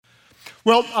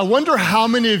Well, I wonder how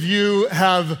many of you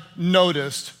have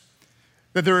noticed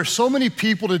that there are so many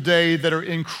people today that are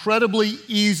incredibly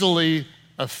easily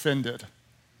offended.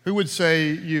 Who would say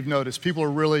you've noticed? People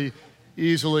are really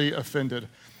easily offended.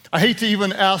 I hate to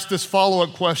even ask this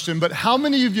follow-up question, but how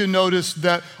many of you noticed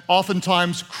that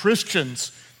oftentimes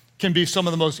Christians can be some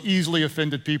of the most easily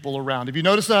offended people around? Have you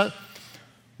noticed that?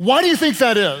 Why do you think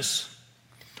that is?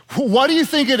 Why do you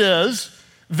think it is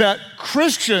that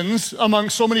Christians, among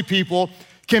so many people,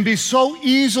 can be so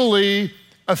easily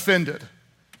offended?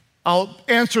 I'll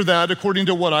answer that according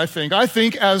to what I think. I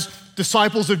think as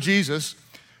disciples of Jesus,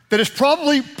 that it's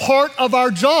probably part of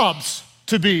our jobs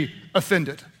to be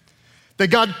offended. That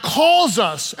God calls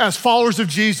us as followers of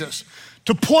Jesus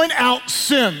to point out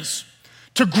sins,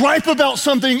 to gripe about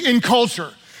something in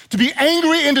culture, to be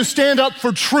angry and to stand up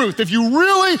for truth. If you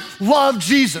really love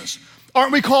Jesus,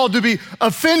 aren't we called to be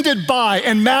offended by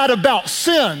and mad about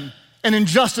sin and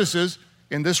injustices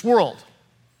in this world?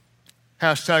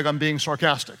 Hashtag I'm being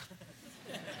sarcastic.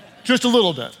 Just a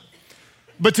little bit.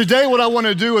 But today what I want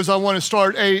to do is I want to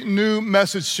start a new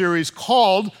message series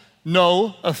called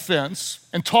No Offense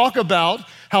and talk about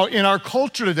how in our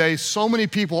culture today so many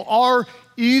people are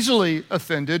easily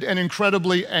offended and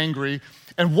incredibly angry,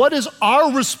 and what is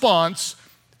our response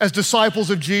as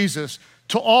disciples of Jesus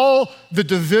to all the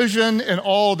division and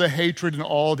all the hatred and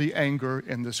all the anger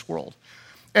in this world.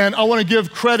 And I want to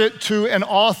give credit to an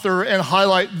author and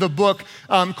highlight the book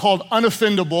called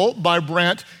Unoffendable by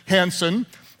Brant Hansen.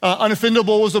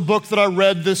 Unoffendable was a book that I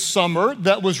read this summer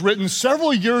that was written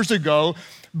several years ago,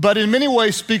 but in many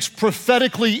ways speaks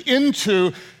prophetically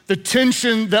into the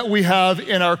tension that we have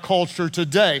in our culture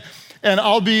today. And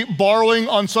I'll be borrowing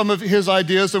on some of his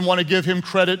ideas and want to give him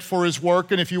credit for his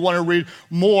work. And if you want to read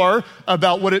more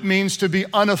about what it means to be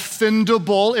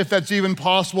unoffendable, if that's even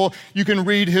possible, you can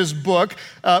read his book,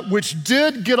 which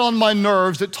did get on my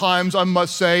nerves at times, I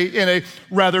must say, in a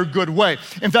rather good way.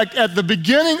 In fact, at the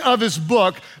beginning of his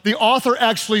book, the author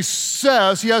actually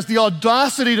says, he has the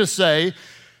audacity to say,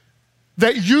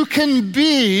 that you can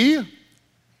be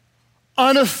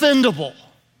unoffendable.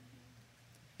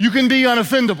 You can be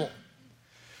unoffendable.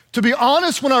 To be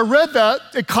honest, when I read that,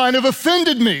 it kind of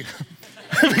offended me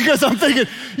because I'm thinking,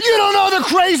 you don't know the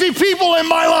crazy people in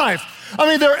my life. I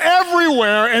mean, they're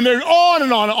everywhere and they're on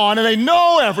and on and on and they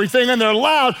know everything and they're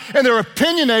loud and they're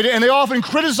opinionated and they're often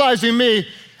criticizing me,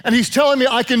 and he's telling me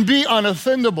I can be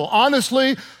unoffendable.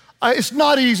 Honestly, it's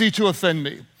not easy to offend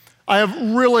me. I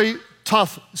have really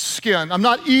tough skin. I'm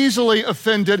not easily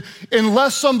offended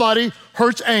unless somebody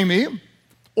hurts Amy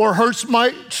or hurts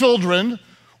my children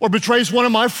or betrays one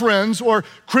of my friends or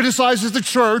criticizes the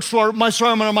church or my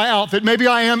sermon or my outfit. Maybe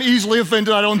I am easily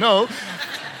offended, I don't know.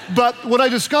 But what I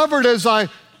discovered as I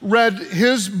read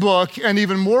his book and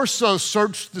even more so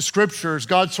searched the scriptures,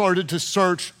 God started to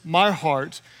search my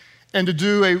heart and to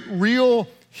do a real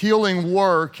healing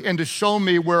work and to show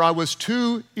me where I was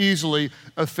too easily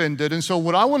offended. And so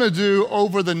what I want to do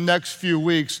over the next few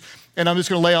weeks, and I'm just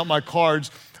going to lay out my cards,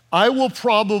 I will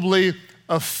probably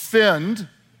offend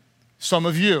some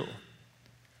of you.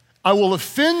 I will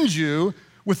offend you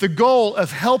with the goal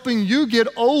of helping you get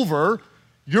over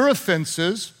your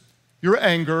offenses, your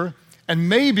anger, and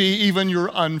maybe even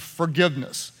your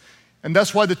unforgiveness. And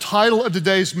that's why the title of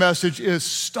today's message is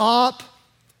Stop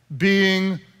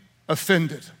Being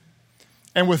Offended.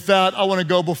 And with that, I want to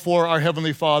go before our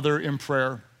Heavenly Father in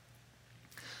prayer.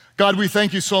 God, we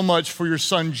thank you so much for your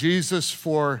Son, Jesus,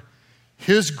 for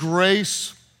his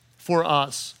grace for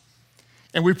us.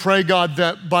 And we pray, God,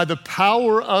 that by the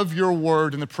power of your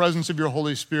word and the presence of your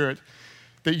Holy Spirit,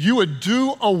 that you would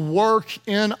do a work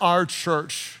in our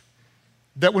church,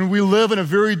 that when we live in a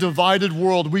very divided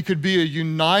world, we could be a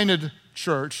united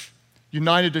church,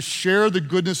 united to share the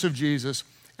goodness of Jesus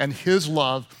and his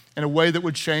love in a way that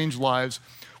would change lives.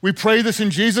 We pray this in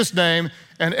Jesus' name,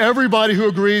 and everybody who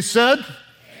agrees said,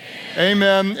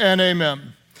 Amen and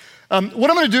amen. What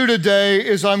I'm going to do today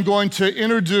is I'm going to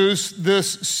introduce this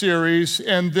series,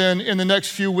 and then in the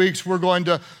next few weeks, we're going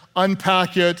to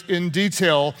unpack it in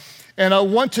detail. And I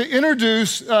want to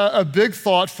introduce a big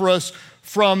thought for us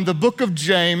from the book of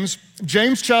James,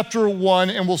 James chapter 1,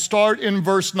 and we'll start in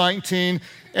verse 19,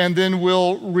 and then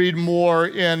we'll read more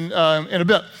in a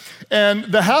bit. And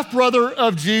the half-brother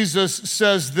of Jesus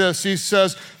says this. He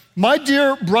says, "My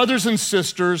dear brothers and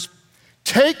sisters,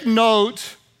 take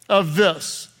note of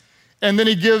this." And then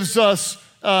he gives us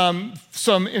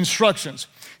some instructions.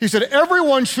 He said,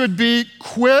 everyone should be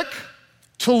quick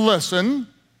to listen,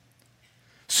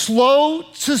 slow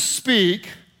to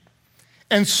speak,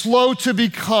 and slow to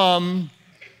become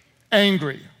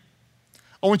angry.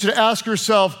 I want you to ask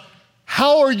yourself,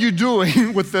 how are you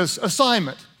doing with this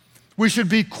assignment? We should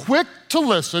be quick to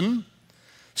listen,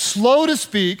 slow to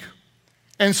speak,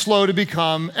 and slow to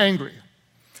become angry.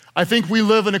 I think we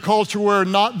live in a culture where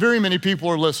not very many people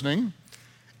are listening,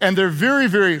 and they're very,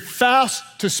 very fast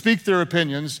to speak their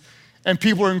opinions, and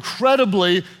people are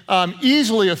incredibly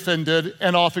easily offended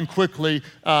and often quickly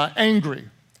angry.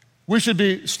 We should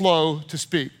be slow to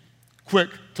speak, quick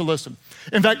to listen.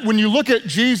 In fact, when you look at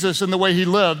Jesus and the way he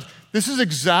lived, this is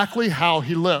exactly how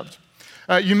he lived.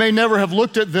 You may never have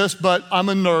looked at this, but I'm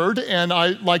a nerd and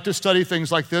I like to study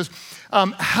things like this.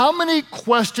 How many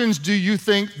questions do you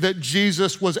think that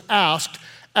Jesus was asked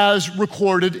as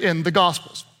recorded in the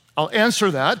Gospels? I'll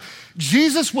answer that.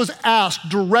 Jesus was asked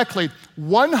directly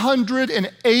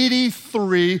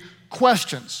 183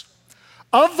 questions.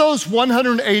 Of those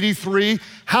 183,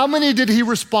 how many did he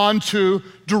respond to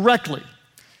directly?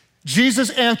 Jesus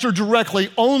answered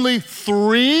directly only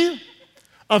 3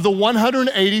 of the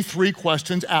 183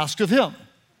 questions asked of him.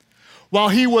 While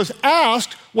he was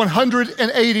asked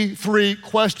 183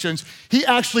 questions, he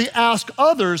actually asked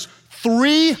others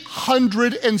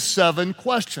 307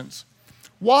 questions.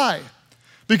 Why?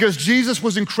 Because Jesus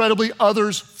was incredibly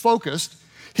others-focused,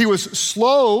 he was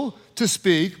slow to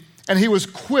speak, and he was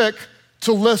quick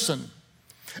to listen.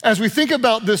 As we think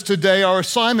about this today, our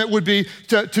assignment would be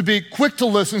to be quick to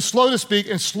listen, slow to speak,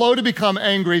 and slow to become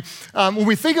angry. When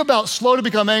we think about slow to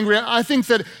become angry, I think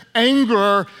that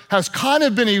anger has kind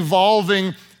of been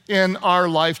evolving in our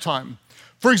lifetime.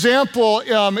 For example,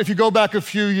 if you go back a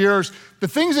few years, the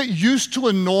things that used to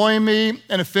annoy me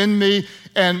and offend me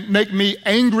and make me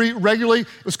angry regularly,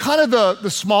 it was kind of the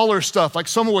smaller stuff, like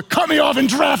someone would cut me off in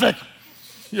traffic.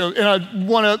 And I'd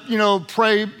want to,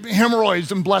 pray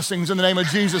hemorrhoids and blessings in the name of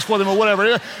Jesus for them or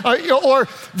whatever. Or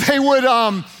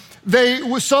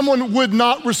someone would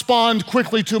not respond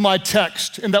quickly to my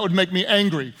text, and that would make me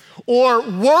angry. Or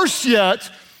worse yet,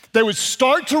 they would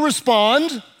start to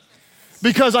respond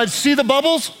because I'd see the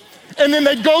bubbles, and then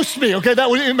they'd ghost me, okay? That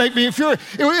would make me infuriated.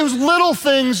 It was little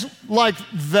things like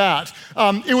that.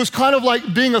 It was kind of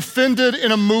like being offended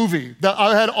in a movie, that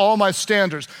I had all my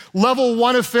standards. Level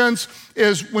 1 offense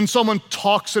is when someone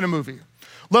talks in a movie.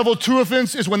 Level 2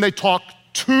 offense is when they talk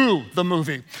to the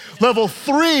movie. Level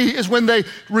 3 is when they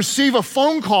receive a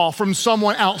phone call from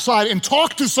someone outside and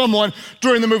talk to someone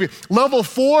during the movie. Level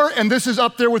 4, and this is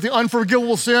up there with the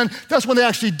unforgivable sin, that's when they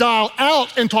actually dial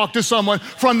out and talk to someone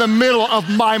from the middle of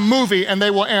my movie, and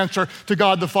they will answer to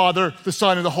God the Father, the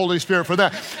Son, and the Holy Spirit for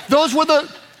that. Those were the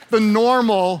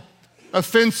normal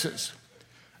offenses.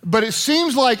 But it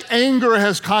seems like anger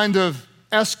has kind of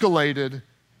escalated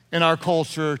in our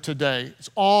culture today. It's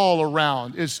all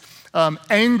around. It's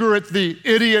anger at the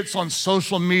idiots on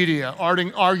social media,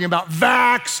 arguing about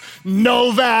vax,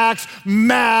 no vax,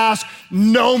 mask,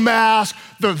 no mask,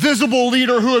 the visible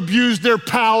leader who abused their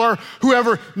power,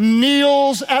 whoever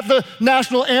kneels at the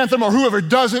national anthem or whoever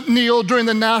doesn't kneel during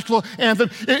the national anthem.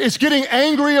 It's getting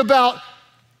angry about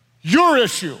your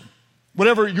issue,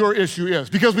 whatever your issue is,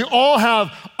 because we all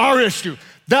have our issue.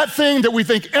 That thing that we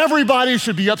think everybody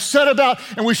should be upset about,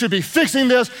 and we should be fixing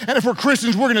this, and if we're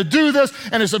Christians, we're gonna do this,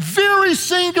 and it's a very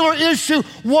singular issue,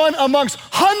 one amongst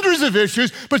hundreds of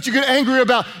issues, but you get angry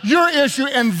about your issue,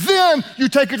 and then you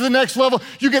take it to the next level.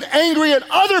 You get angry at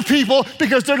other people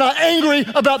because they're not angry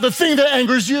about the thing that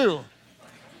angers you.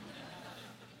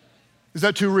 Is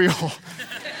that too real?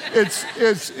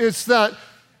 It's that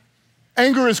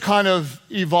anger is kind of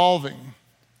evolving.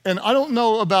 And I don't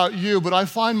know about you, but I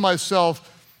find myself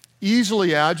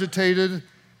easily agitated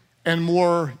and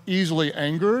more easily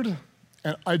angered,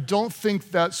 and I don't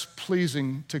think that's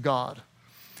pleasing to God.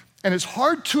 And it's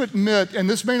hard to admit, and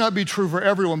this may not be true for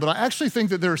everyone, but I actually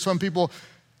think that there are some people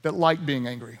that like being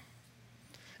angry.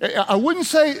 I wouldn't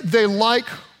say they like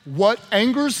what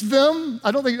angers them. I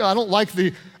don't like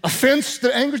the offense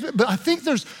that angers them, but I think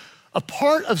there's a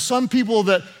part of some people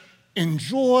that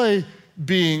enjoy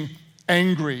being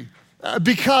angry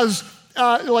because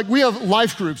like we have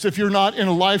life groups. If you're not in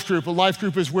a life group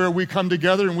is where we come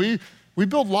together and we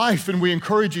build life and we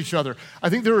encourage each other. I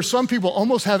think there are some people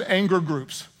almost have anger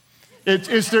groups.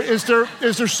 It's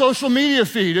their social media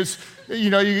feed. It's,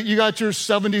 you got your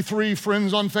 73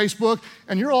 friends on Facebook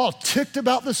and you're all ticked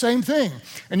about the same thing.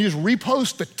 And you just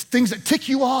repost the things that tick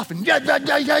you off and yeah,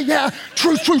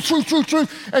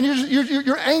 truth. And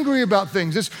you're angry about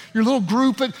things. It's your little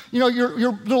group at,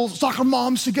 your little soccer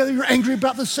moms together, you're angry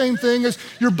about the same thing as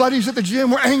your buddies at the gym,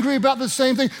 we're angry about the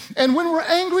same thing. And when we're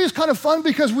angry, it's kind of fun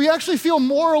because we actually feel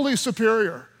morally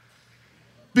superior.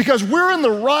 Because we're in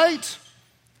the right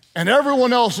and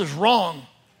everyone else is wrong.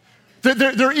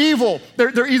 They're evil.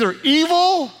 They're either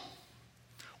evil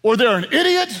or they're an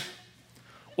idiot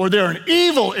or they're an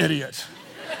evil idiot.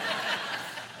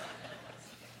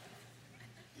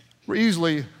 We're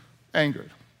easily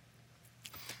angered.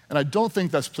 And I don't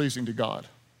think that's pleasing to God.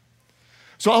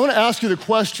 So I want to ask you the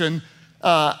question,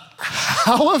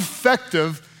 how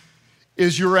effective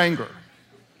is your anger?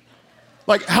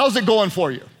 Like, how's it going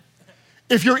for you?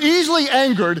 If you're easily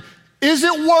angered, is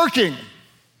it working?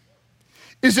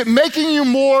 Is it making you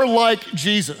more like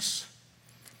Jesus?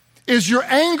 Is your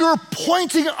anger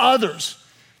pointing others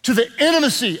to the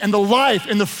intimacy and the life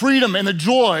and the freedom and the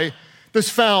joy that's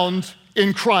found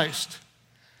in Christ?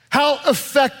 How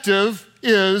effective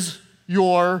is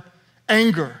your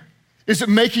anger? Is it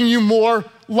making you more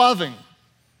loving?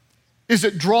 Is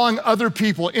it drawing other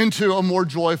people into a more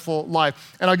joyful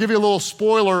life? And I'll give you a little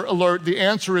spoiler alert. The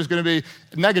answer is going to be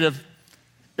negative.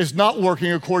 It's not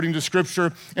working according to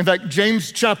Scripture. In fact,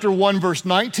 James chapter 1, verse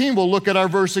 19, we'll look at our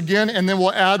verse again, and then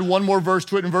we'll add one more verse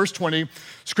to it in verse 20.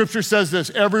 Scripture says this: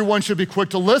 everyone should be quick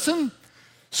to listen,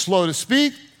 slow to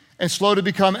speak, and slow to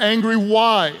become angry.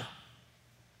 Why?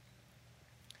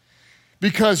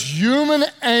 Because human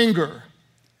anger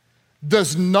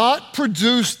does not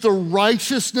produce the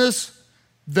righteousness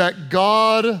that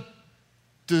God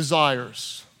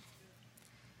desires.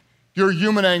 Your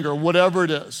human anger, whatever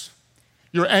it is,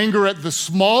 your anger at the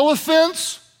small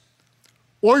offense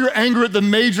or your anger at the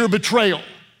major betrayal,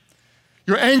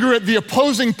 your anger at the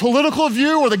opposing political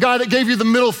view or the guy that gave you the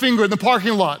middle finger in the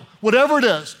parking lot, whatever it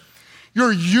is,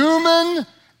 your human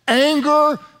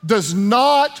anger does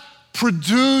not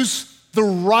produce the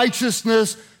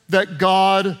righteousness that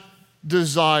God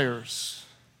desires.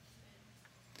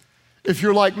 If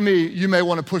you're like me, you may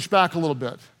want to push back a little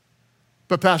bit.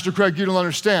 But Pastor Craig, you don't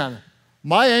understand.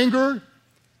 My anger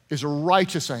is a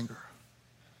righteous anger.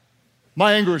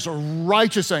 My anger is a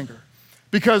righteous anger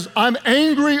because I'm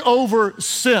angry over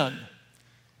sin.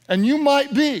 And you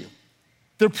might be.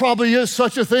 There probably is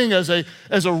such a thing as a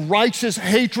righteous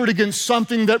hatred against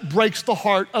something that breaks the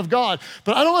heart of God.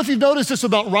 But I don't know if you've noticed this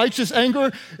about righteous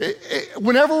anger.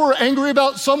 Whenever we're angry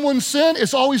about someone's sin,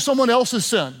 it's always someone else's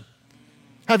sin.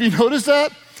 Have you noticed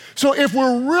that? So if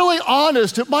we're really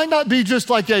honest, it might not be just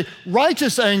like a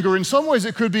righteous anger. In some ways,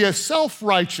 it could be a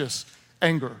self-righteous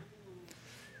anger.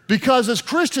 Because as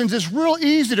Christians, it's real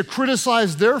easy to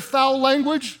criticize their foul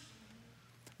language,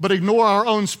 but ignore our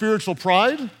own spiritual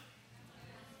pride.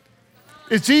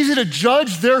 It's easy to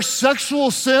judge their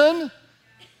sexual sin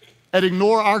and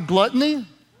ignore our gluttony.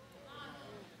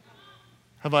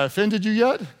 Have I offended you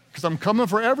yet? Because I'm coming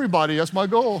for everybody. That's my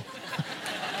goal.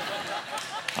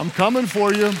 I'm coming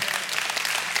for you.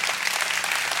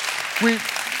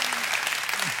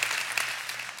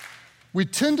 We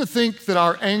tend to think that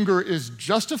our anger is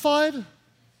justified.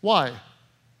 Why?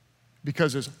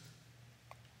 Because it's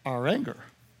our anger.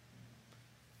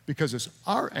 Because it's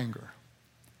our anger.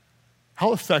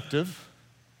 How effective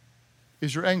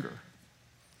is your anger?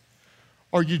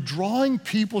 Are you drawing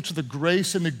people to the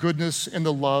grace and the goodness and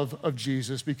the love of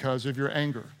Jesus because of your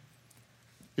anger?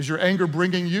 Is your anger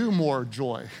bringing you more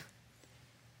joy?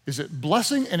 Is it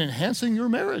blessing and enhancing your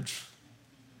marriage?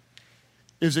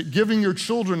 Is it giving your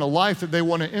children a life that they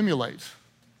want to emulate?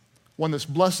 One that's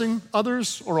blessing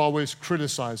others or always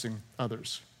criticizing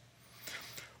others?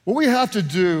 What we have to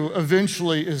do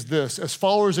eventually is this. As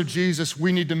followers of Jesus,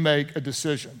 we need to make a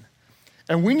decision.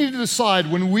 And we need to decide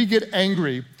when we get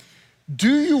angry,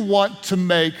 do you want to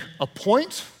make a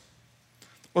point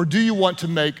or do you want to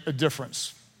make a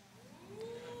difference?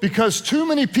 Because too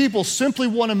many people simply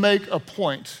want to make a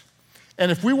point.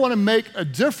 And if we want to make a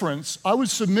difference, I would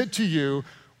submit to you,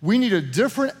 we need a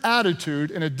different attitude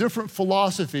and a different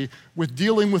philosophy with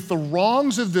dealing with the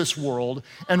wrongs of this world.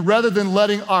 And rather than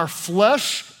letting our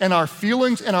flesh and our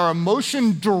feelings and our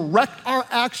emotion direct our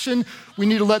action, we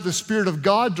need to let the Spirit of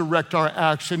God direct our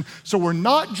action. So we're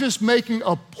not just making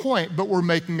a point, but we're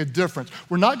making a difference.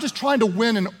 We're not just trying to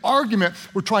win an argument,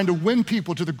 we're trying to win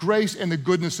people to the grace and the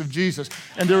goodness of Jesus.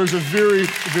 And there is a very,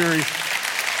 very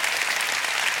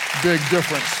big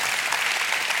difference.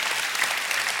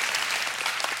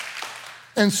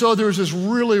 And so there was this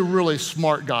really, really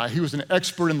smart guy. He was an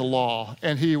expert in the law,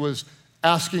 and he was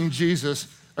asking Jesus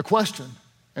a question.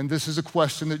 And this is a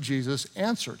question that Jesus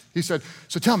answered. He said,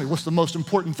 so tell me, what's the most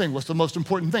important thing? What's the most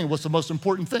important thing? What's the most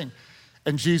important thing?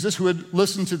 And Jesus, who had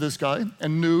listened to this guy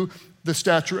and knew the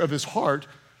stature of his heart,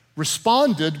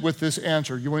 responded with this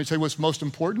answer. You want to say what's most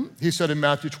important? He said in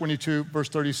Matthew 22, verse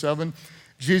 37,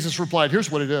 Jesus replied, here's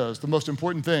what it is. The most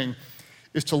important thing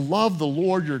is to love the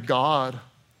Lord your God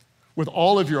with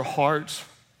all of your heart,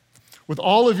 with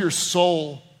all of your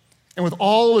soul, and with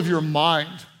all of your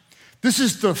mind. This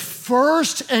is the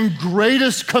first and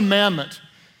greatest commandment.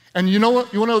 And you know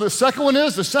what? You want to know what the second one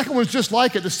is? The second one's just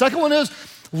like it. The second one is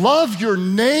love your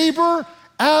neighbor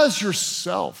as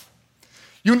yourself.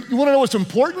 You want to know what's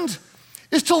important?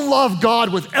 It's to love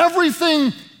God with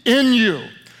everything in you,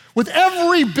 with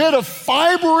every bit of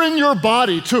fiber in your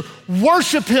body, to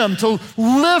worship Him, to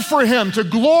live for Him, to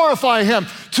glorify Him,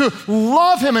 to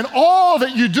love Him in all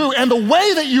that you do. And the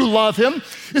way that you love Him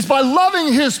is by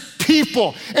loving His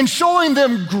people and showing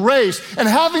them grace and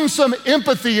having some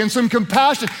empathy and some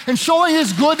compassion and showing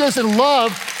His goodness and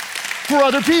love for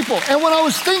other people. And when I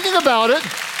was thinking about it,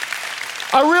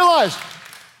 I realized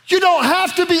you don't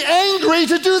have to be angry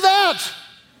to do that.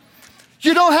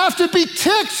 You don't have to be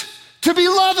ticked to be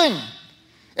loving.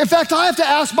 In fact, I have to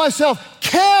ask myself,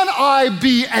 can I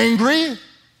be angry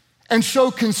and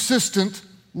show consistent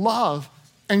love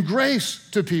and grace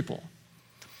to people?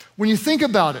 When you think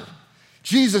about it,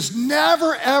 Jesus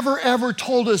never, ever, ever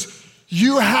told us,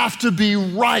 you have to be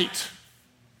right.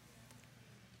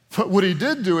 But what He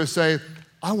did do is say,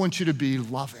 I want you to be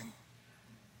loving.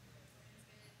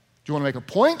 Do you want to make a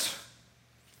point,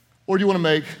 or do you want to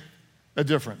make a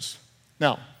difference?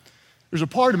 Now, there's a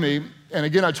part of me, and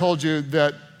again, I told you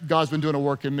that God's been doing a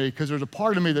work in me, because there's a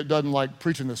part of me that doesn't like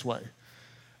preaching this way.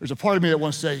 There's a part of me that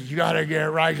wants to say, you gotta get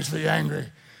righteously angry.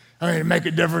 I mean, to make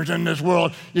a difference in this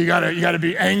world, you gotta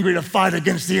be angry to fight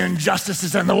against the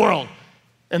injustices in the world.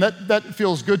 And that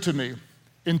feels good to me,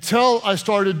 until I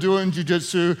started doing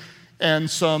jiu-jitsu and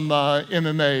some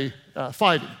MMA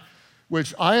fighting,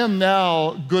 which I am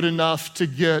now good enough to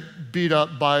get beat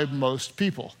up by most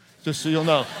people, just so you'll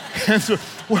know. And so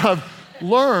what I've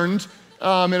learned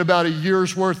in about a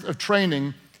year's worth of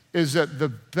training is that the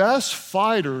best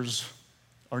fighters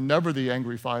are never the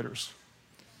angry fighters.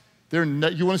 You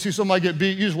want to see somebody get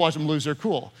beat, you just watch them lose, they're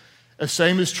cool. The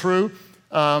same is true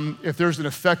if there's an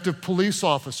effective police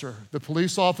officer. The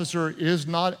police officer is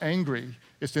not angry.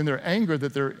 It's in their anger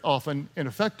that they're often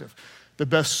ineffective. The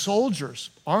best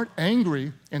soldiers aren't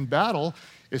angry in battle,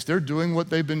 it's they're doing what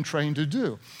they've been trained to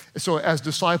do. So as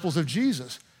disciples of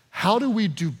Jesus, how do we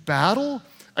do battle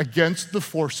against the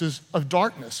forces of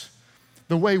darkness?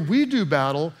 The way we do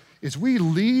battle is we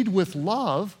lead with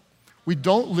love. We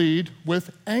don't lead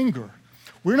with anger.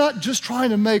 We're not just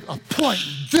trying to make a point.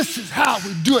 This is how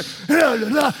we do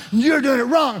it. You're doing it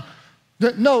wrong.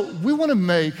 No, we want to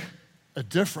make a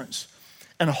difference.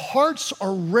 And hearts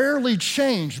are rarely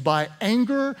changed by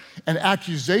anger and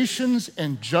accusations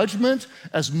and judgment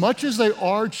as much as they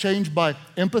are changed by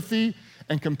empathy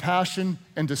and compassion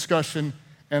and discussion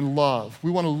and love.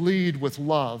 We want to lead with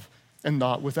love and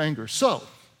not with anger. So,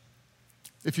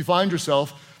 if you find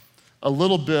yourself a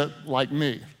little bit like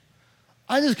me,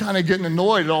 I just kind of getting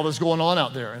annoyed at all this going on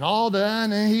out there and all that,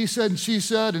 and he said and she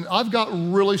said, and I've got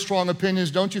really strong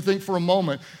opinions. Don't you think for a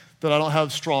moment that I don't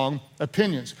have strong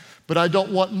opinions. But I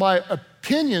don't want my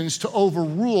opinions to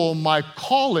overrule my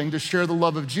calling to share the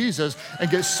love of Jesus and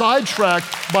get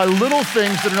sidetracked by little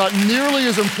things that are not nearly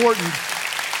as important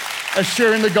as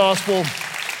sharing the gospel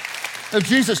of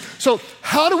Jesus. So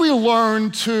how do we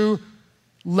learn to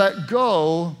let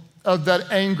go of that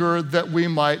anger that we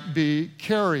might be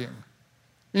carrying?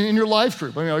 In your life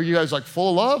group, I mean, are you guys like full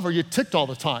of love or are you ticked all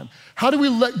the time? How do we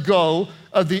let go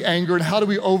of the anger and how do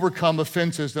we overcome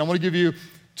offenses? And I want to give you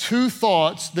 2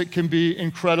 thoughts that can be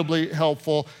incredibly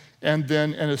helpful and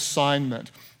then an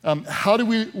assignment. How do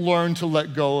we learn to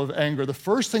let go of anger? The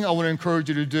first thing I want to encourage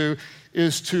you to do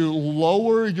is to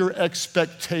lower your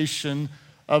expectation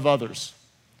of others.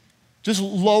 Just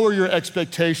lower your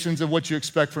expectations of what you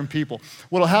expect from people.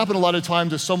 What'll happen a lot of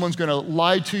times is someone's gonna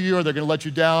lie to you, or they're gonna let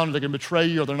you down, or they're gonna betray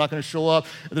you, or they're not gonna show up,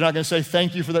 or they're not gonna say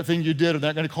thank you for that thing you did, or they're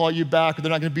not gonna call you back, or they're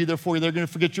not gonna be there for you, they're gonna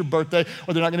forget your birthday,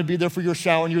 or they're not gonna be there for your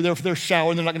shower, and you're there for their shower,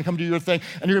 and they're not gonna come to your thing,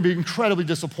 and you're gonna be incredibly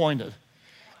disappointed.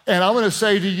 And I'm gonna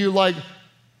say to you, like,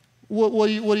 what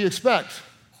do you expect?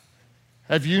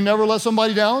 Have you never let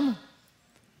somebody down?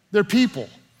 They're people.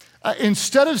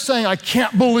 Instead of saying, I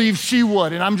can't believe she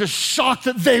would, and I'm just shocked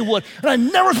that they would, and I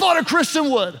never thought a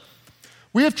Christian would,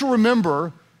 we have to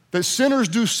remember that sinners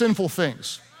do sinful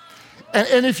things.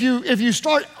 And if you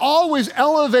start always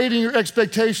elevating your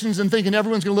expectations and thinking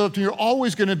everyone's gonna live up to you, you're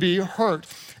always gonna be hurt.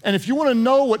 And if you wanna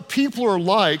know what people are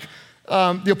like,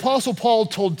 the Apostle Paul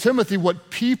told Timothy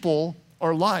what people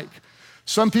are like.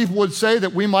 Some people would say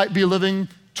that we might be living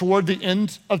toward the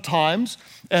end of times.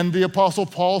 And the Apostle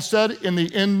Paul said, in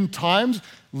the end times,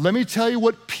 let me tell you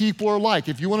what people are like.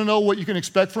 If you want to know what you can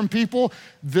expect from people,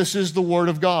 this is the word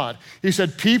of God. He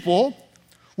said, people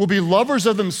will be lovers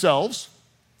of themselves,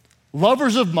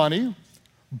 lovers of money,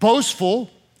 boastful,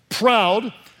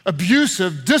 proud,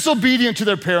 abusive, disobedient to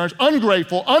their parents,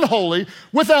 ungrateful, unholy,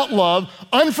 without love,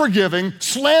 unforgiving,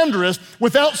 slanderous,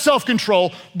 without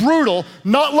self-control, brutal,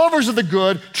 not lovers of the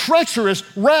good, treacherous,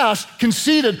 rash,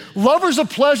 conceited, lovers of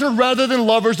pleasure rather than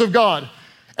lovers of God.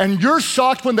 And you're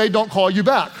shocked when they don't call you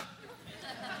back.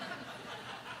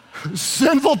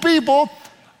 Sinful people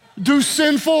do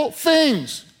sinful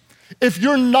things. If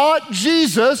you're not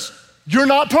Jesus, you're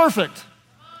not perfect.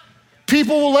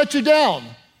 People will let you down.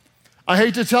 I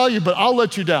hate to tell you, but I'll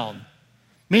let you down.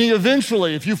 Meaning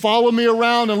eventually, if you follow me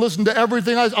around and listen to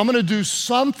everything I'm gonna do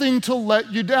something to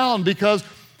let you down because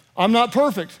I'm not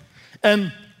perfect.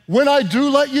 And when I do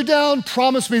let you down,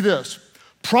 promise me this.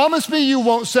 Promise me you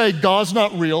won't say God's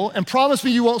not real, and promise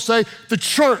me you won't say the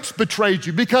church betrayed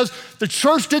you, because the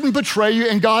church didn't betray you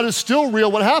and God is still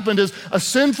real. What happened is a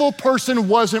sinful person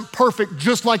wasn't perfect,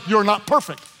 just like you're not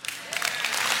perfect.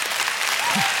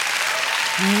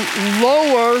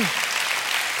 Lower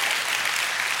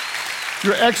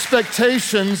your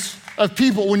expectations of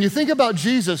people. When you think about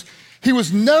Jesus, he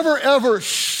was never ever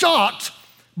shocked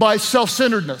by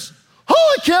self-centeredness.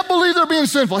 Oh, I can't believe they're being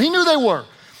sinful. He knew they were.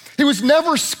 He was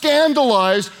never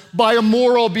scandalized by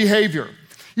immoral behavior.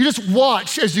 You just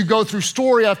watch as you go through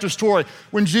story after story.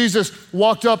 When Jesus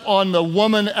walked up on the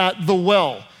woman at the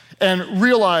well and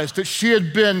realized that she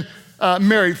had been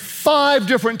married 5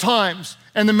 different times,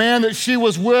 and the man that she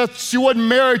was with, she wasn't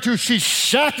married to, she's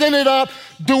shacking it up,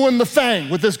 doing the thing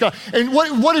with this guy. And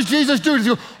what does Jesus do? He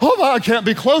goes, oh, I can't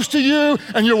be close to you,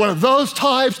 and you're one of those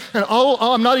types, and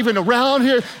oh, I'm not even around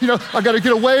here, I gotta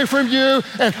get away from you,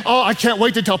 and I can't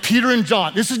wait to tell Peter and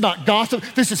John. This is not gossip,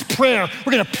 this is prayer.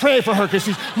 We're gonna pray for her because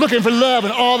she's looking for love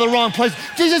in all the wrong places.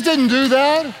 Jesus didn't do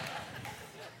that.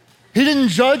 He didn't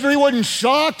judge her, he wasn't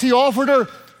shocked. He offered her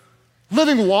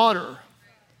living water,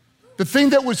 the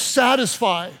thing that would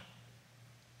satisfy.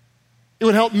 It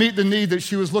would help meet the need that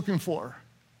she was looking for.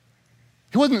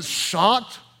 He wasn't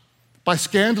shocked by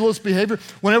scandalous behavior.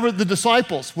 Whenever the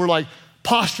disciples were like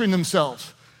posturing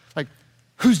themselves, like,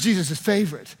 who's Jesus'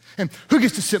 favorite? And who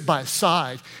gets to sit by his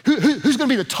side? Who's gonna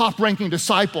be the top ranking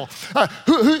disciple?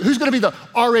 Who's gonna be the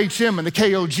RHM and the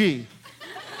KOG?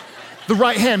 The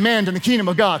right-hand man in the kingdom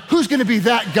of God. Who's gonna be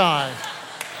that guy?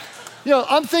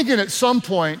 I'm thinking at some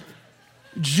point,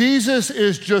 Jesus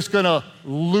is just gonna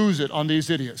lose it on these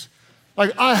idiots.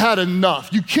 Like, I had enough.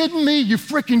 You kidding me? You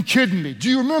freaking kidding me? Do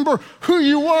you remember who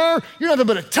you were? You're nothing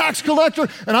but a tax collector,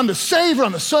 and I'm the Savior,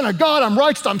 I'm the Son of God, I'm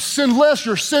righteous, I'm sinless,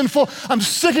 you're sinful, I'm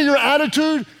sick of your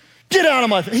attitude. Get out of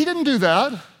my face. He didn't do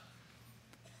that.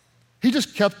 He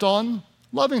just kept on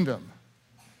loving them.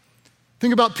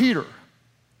 Think about Peter.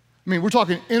 We're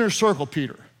talking inner circle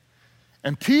Peter.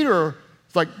 And Peter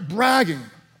is like bragging,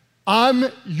 I'm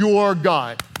your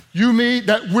guy. You, me,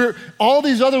 all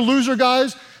these other loser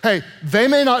guys, hey, they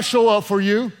may not show up for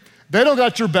you. They don't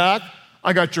got your back.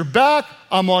 I got your back.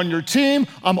 I'm on your team.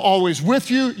 I'm always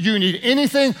with you. You need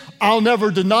anything, I'll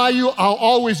never deny you. I'll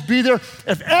always be there.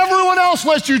 If everyone else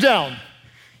lets you down,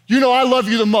 I love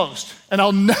you the most, and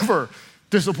I'll never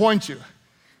disappoint you.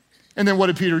 And then what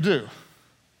did Peter do?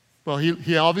 Well,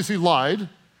 he obviously lied.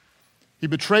 He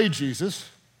betrayed Jesus.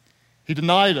 He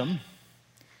denied him.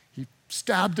 He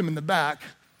stabbed him in the back,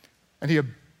 and he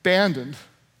abandoned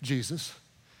Jesus.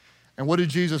 And what did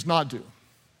Jesus not do?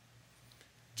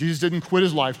 Jesus didn't quit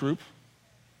his life group.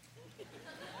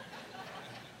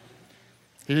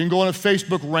 He didn't go on a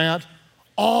Facebook rant,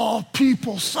 all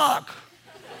people suck,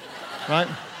 right?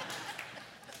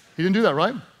 He didn't do that,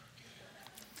 right?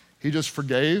 He just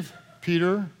forgave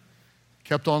Peter,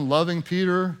 kept on loving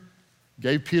Peter,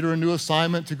 gave Peter a new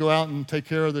assignment to go out and take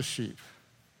care of the sheep.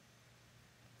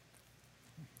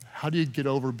 How do you get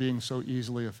over being so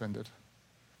easily offended?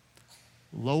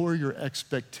 Lower your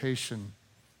expectation.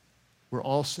 We're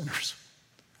all sinners.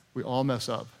 We all mess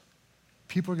up.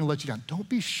 People are gonna let you down. Don't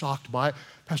be shocked by it.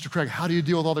 Pastor Craig, how do you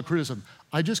deal with all the criticism?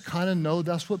 I just kind of know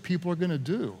that's what people are gonna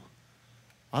do.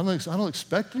 I don't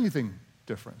expect anything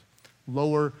different.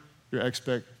 Lower your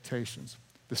expectations.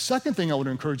 The second thing I would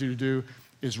encourage you to do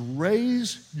is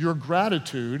raise your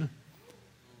gratitude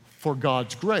for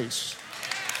God's grace.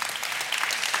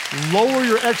 Lower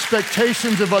your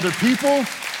expectations of other people,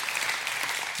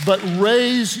 but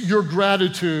raise your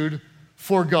gratitude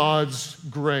for God's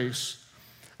grace.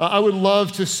 I would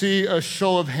love to see a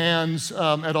show of hands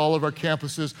at all of our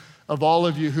campuses of all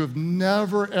of you who have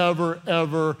never, ever,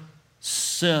 ever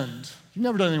sinned. You've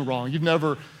never done anything wrong. You've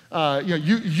never,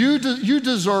 you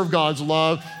deserve God's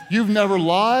love. You've never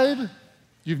lied.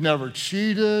 You've never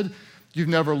cheated. You've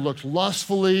never looked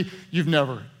lustfully. You've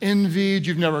never envied.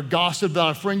 You've never gossiped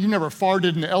about a friend. You've never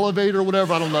farted in the elevator or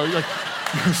whatever. I don't know.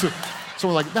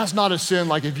 Someone like, that's not a sin.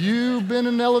 Like, if you've been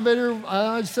in an elevator,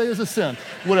 I'd say it's a sin.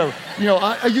 Whatever.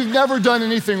 You've never done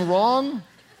anything wrong.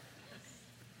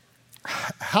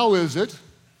 How is it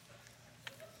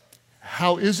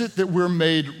that we're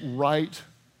made right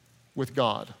with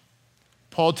God?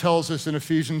 Paul tells us in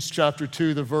Ephesians chapter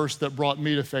 2, the verse that brought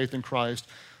me to faith in Christ,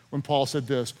 when Paul said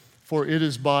this, for it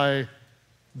is by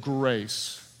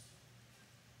grace.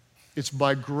 It's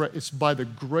by the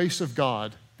grace of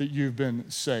God that you've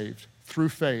been saved through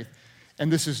faith.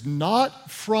 And this is not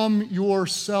from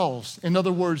yourselves. In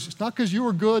other words, it's not because you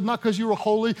were good, not because you were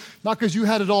holy, not because you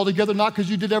had it all together, not because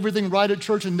you did everything right at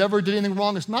church and never did anything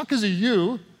wrong. It's not because of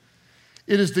you.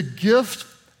 It is the gift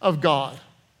of God,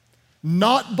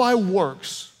 not by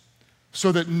works,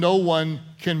 so that no one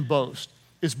can boast.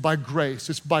 It's by grace,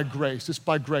 it's by grace, it's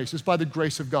by grace. It's by the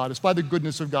grace of God. It's by the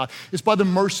goodness of God. It's by the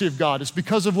mercy of God. It's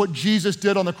because of what Jesus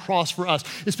did on the cross for us.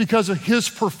 It's because of his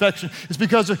perfection. It's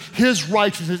because of his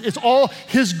righteousness. It's all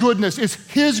his goodness. It's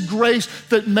his grace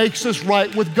that makes us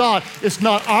right with God. It's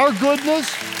not our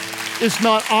goodness. It's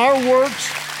not our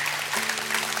works.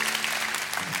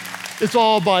 It's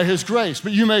all by his grace.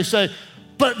 But you may say,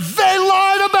 but they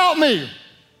lied about me.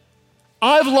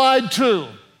 I've lied too.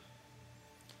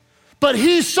 But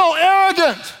he's so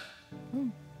arrogant.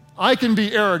 I can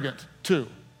be arrogant too.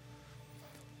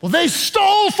 Well, they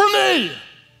stole from me.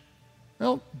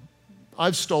 Well,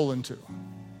 I've stolen too.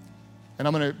 And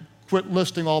I'm going to quit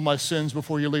listing all my sins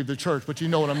before you leave the church, but you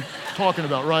know what I'm talking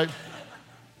about, right?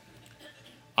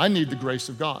 I need the grace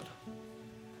of God.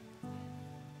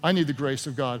 I need the grace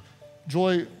of God.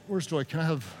 Joy, where's Joy? Can I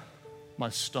have my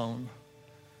stone?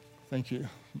 Thank you,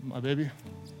 my baby.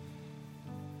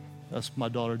 That's my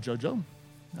daughter, JoJo.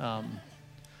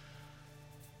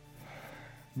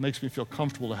 Makes me feel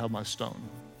comfortable to have my stone.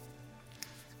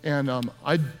 And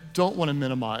I don't want to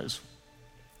minimize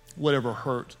whatever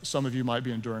hurt some of you might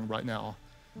be enduring right now,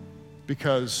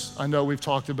 because I know we've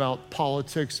talked about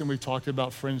politics and we've talked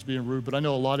about friends being rude, but I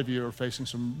know a lot of you are facing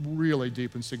some really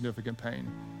deep and significant pain.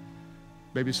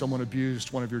 Maybe someone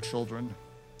abused one of your children,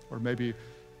 or maybe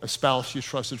a spouse you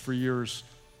trusted for years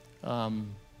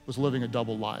was living a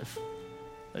double life.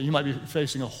 You might be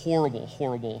facing a horrible,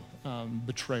 horrible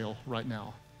betrayal right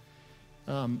now.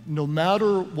 No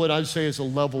matter what I'd say is a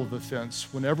level of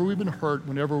offense, whenever we've been hurt,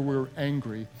 whenever we're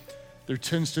angry, there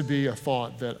tends to be a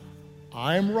thought that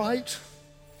I'm right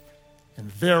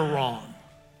and they're wrong.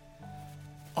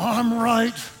 I'm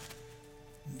right,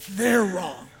 they're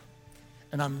wrong.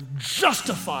 And I'm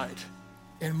justified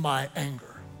in my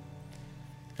anger.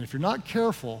 And if you're not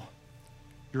careful,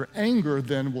 your anger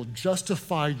then will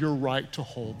justify your right to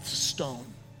hold the stone.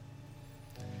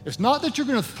 It's not that you're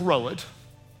going to throw it,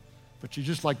 but you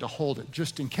just like to hold it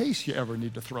just in case you ever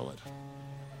need to throw it.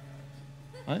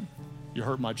 Right? You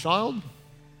hurt my child,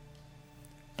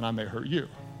 and I may hurt you.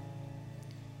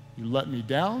 You let me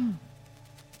down,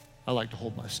 I like to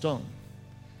hold my stone.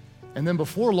 And then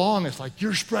before long, it's like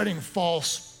you're spreading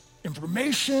false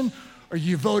information, or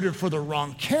you voted for the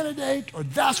wrong candidate, or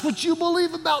that's what you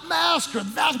believe about masks, or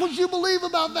that's what you believe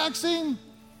about vaccine.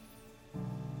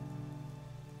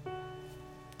 But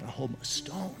I hold my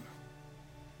stone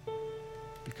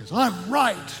because I'm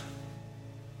right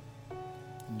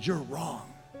and you're wrong.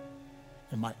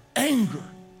 And my anger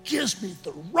gives me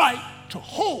the right to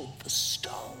hold the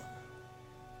stone.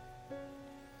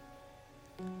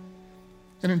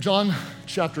 And in John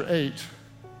chapter 8,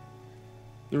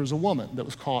 there was a woman that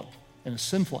was caught in a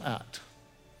sinful act.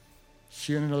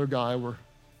 She and another guy were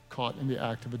caught in the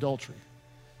act of adultery.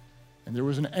 And there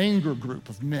was an anger group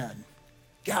of men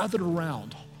gathered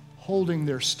around holding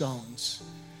their stones,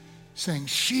 saying,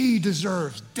 she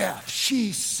deserves death.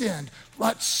 She sinned.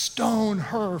 Let's stone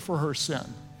her for her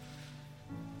sin.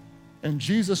 And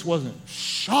Jesus wasn't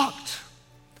shocked,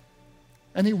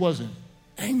 and he wasn't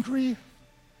angry,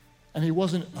 and he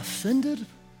wasn't offended.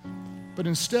 But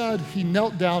instead, he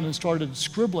knelt down and started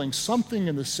scribbling something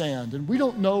in the sand. And we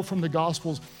don't know from the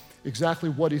Gospels exactly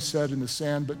what he said in the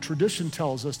sand, but tradition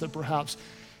tells us that perhaps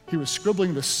he was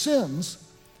scribbling the sins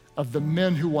of the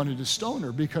men who wanted to stone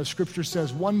her, because Scripture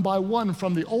says one by one,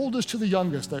 from the oldest to the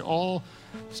youngest, they all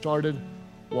started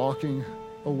walking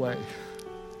away.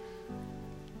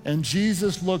 And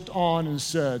Jesus looked on and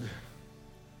said,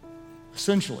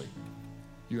 essentially,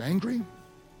 you angry?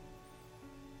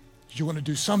 You want to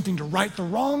do something to right the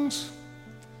wrongs?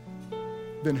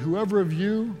 Then whoever of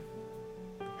you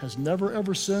has never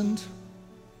ever sinned,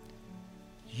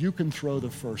 you can throw the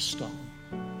first stone.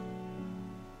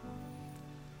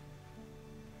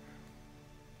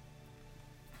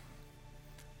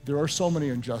 There are so many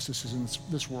injustices in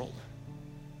this world,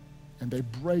 and they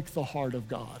break the heart of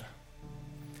God.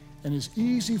 And it's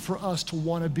easy for us to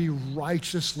want to be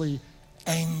righteously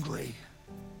angry.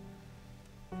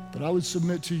 But I would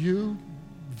submit to you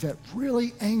that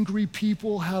really angry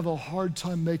people have a hard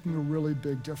time making a really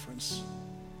big difference.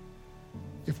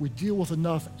 If we deal with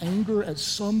enough anger, at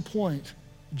some point,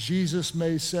 Jesus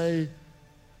may say,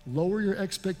 lower your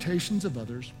expectations of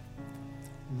others,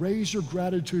 raise your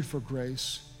gratitude for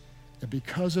grace, and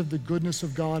because of the goodness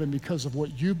of God and because of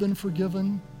what you've been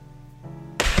forgiven,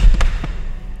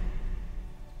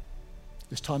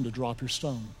 it's time to drop your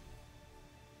stone.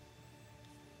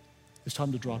 It's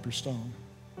time to drop your stone.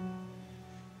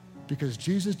 Because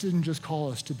Jesus didn't just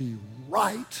call us to be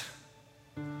right,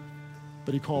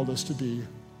 but he called us to be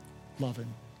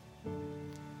loving.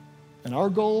 And our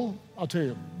goal, I'll tell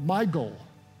you, my goal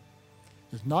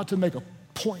is not to make a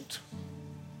point.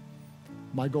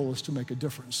 My goal is to make a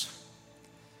difference.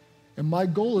 And my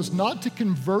goal is not to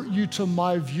convert you to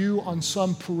my view on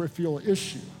some peripheral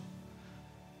issue.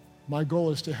 My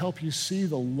goal is to help you see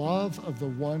the love of the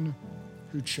one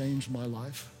who changed my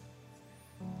life.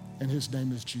 And his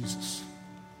name is Jesus.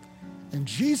 And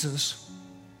Jesus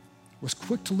was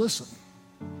quick to listen.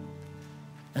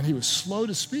 And he was slow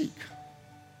to speak.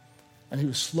 And he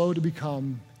was slow to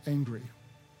become angry.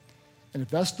 And if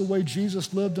that's the way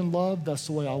Jesus lived and loved, that's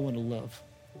the way I want to live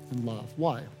and love.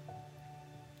 Why?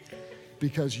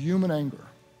 Because human anger,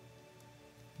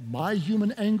 my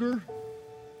human anger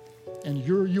and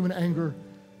your human anger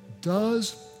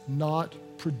does not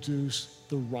produce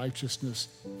the righteousness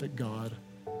that God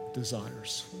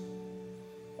desires.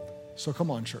 So come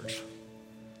on, church.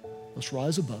 Let's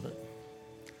rise above it.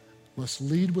 Let's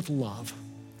lead with love.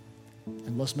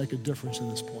 And let's make a difference in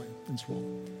this point, in this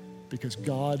world. Because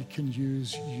God can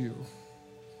use you.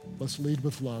 Let's lead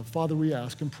with love. Father, we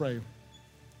ask and pray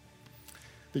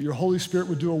that your Holy Spirit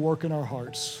would do a work in our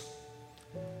hearts.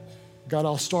 God,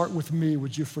 I'll start with me.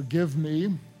 Would you forgive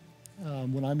me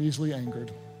when I'm easily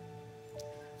angered?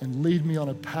 And lead me on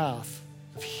a path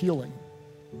of healing,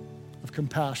 of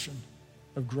compassion,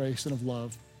 of grace, and of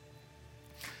love.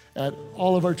 At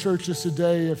all of our churches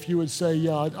today, if you would say,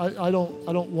 yeah, I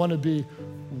don't want to be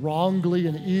wrongly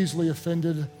and easily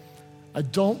offended. I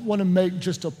don't want to make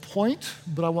just a point,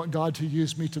 but I want God to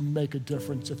use me to make a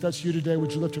difference. If that's you today,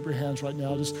 would you lift up your hands right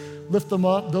now? Just lift them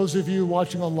up. Those of you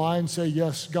watching online, say,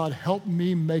 yes, God, help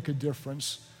me make a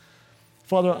difference.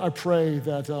 Father, I pray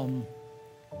that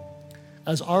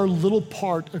as our little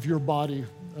part of your body,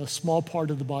 a small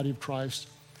part of the body of Christ,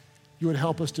 you would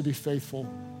help us to be faithful,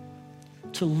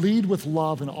 to lead with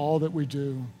love in all that we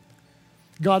do.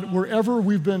 God, wherever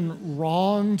we've been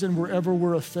wronged and wherever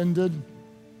we're offended,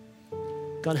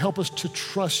 God, help us to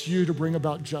trust you to bring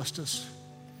about justice.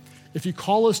 If you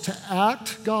call us to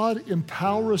act, God,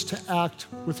 empower us to act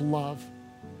with love,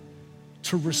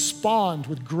 to respond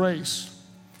with grace.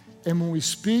 And when we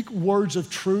speak words of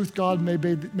truth, God,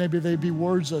 maybe they be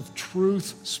words of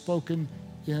truth spoken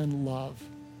in love.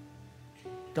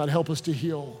 God, help us to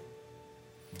heal.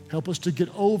 Help us to get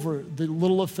over the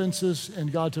little offenses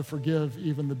and, God, to forgive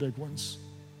even the big ones.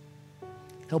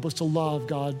 Help us to love,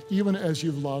 God, even as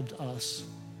you've loved us.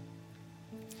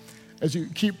 As you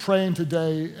keep praying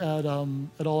today at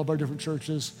all of our different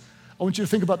churches, I want you to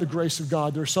think about the grace of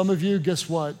God. There are some of you, guess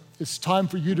what? It's time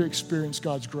for you to experience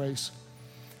God's grace.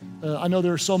 I know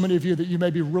there are so many of you that you may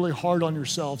be really hard on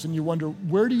yourselves and you wonder,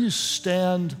 where do you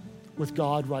stand with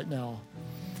God right now?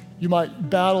 You might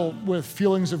battle with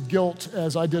feelings of guilt,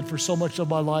 as I did for so much of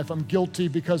my life. I'm guilty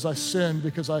because I sinned,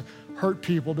 because I hurt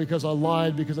people, because I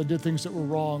lied, because I did things that were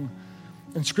wrong.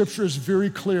 And Scripture is very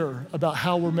clear about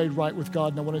how we're made right with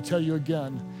God. And I want to tell you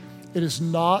again, it is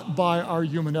not by our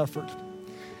human effort.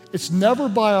 It's never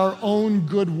by our own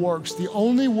good works. The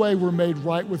only way we're made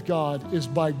right with God is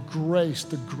by grace,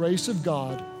 the grace of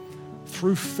God,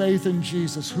 through faith in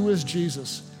Jesus. Who is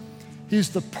Jesus? He's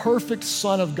the perfect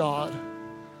Son of God,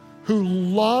 who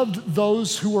loved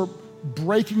those who were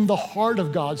breaking the heart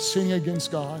of God, sinning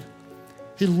against God.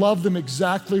 He loved them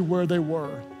exactly where they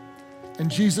were. And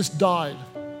Jesus died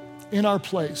in our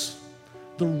place,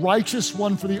 the righteous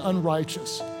one for the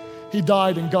unrighteous. He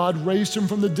died and God raised him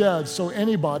from the dead. So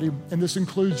anybody, and this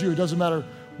includes you, it doesn't matter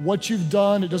what you've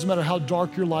done, it doesn't matter how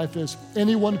dark your life is,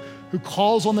 anyone who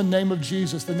calls on the name of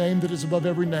Jesus, the name that is above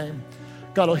every name,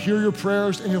 God will hear your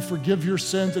prayers and he'll forgive your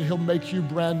sins and he'll make you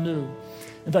brand new.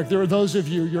 In fact, there are those of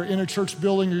you, you're in a church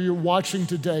building or you're watching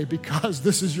today because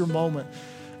this is your moment.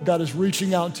 God is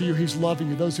reaching out to you. He's loving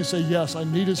you. Those who say, yes, I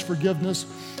need his forgiveness.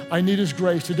 I need his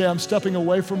grace. Today I'm stepping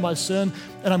away from my sin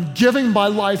and I'm giving my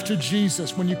life to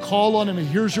Jesus. When you call on him, he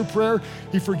hears your prayer.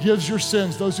 He forgives your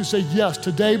sins. Those who say, yes,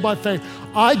 today by faith,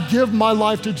 I give my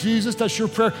life to Jesus. That's your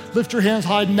prayer. Lift your hands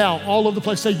high now, all over the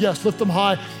place. Say yes, lift them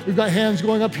high. We've got hands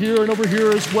going up here and over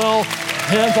here as well.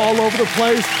 Hands all over the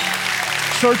place.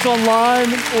 Church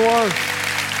online, or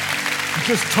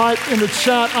just type in the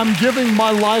chat, I'm giving my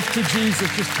life to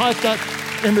Jesus. Just type that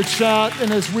in the chat.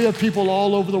 And as we have people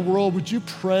all over the world, would you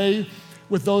pray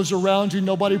with those around you?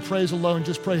 Nobody prays alone.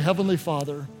 Just pray, Heavenly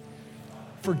Father,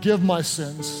 forgive my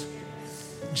sins.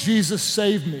 Jesus,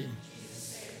 save me.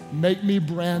 Make me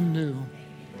brand new.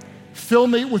 Fill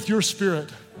me with your Spirit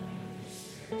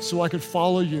so I could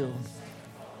follow you.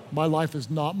 My life is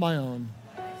not my own.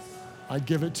 I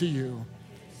give it to you.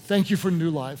 Thank you for new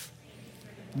life.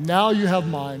 Now you have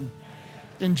mine.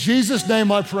 In Jesus'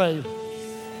 name I pray.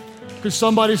 Could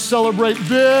somebody celebrate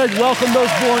big? Welcome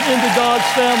those born into God's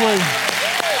family.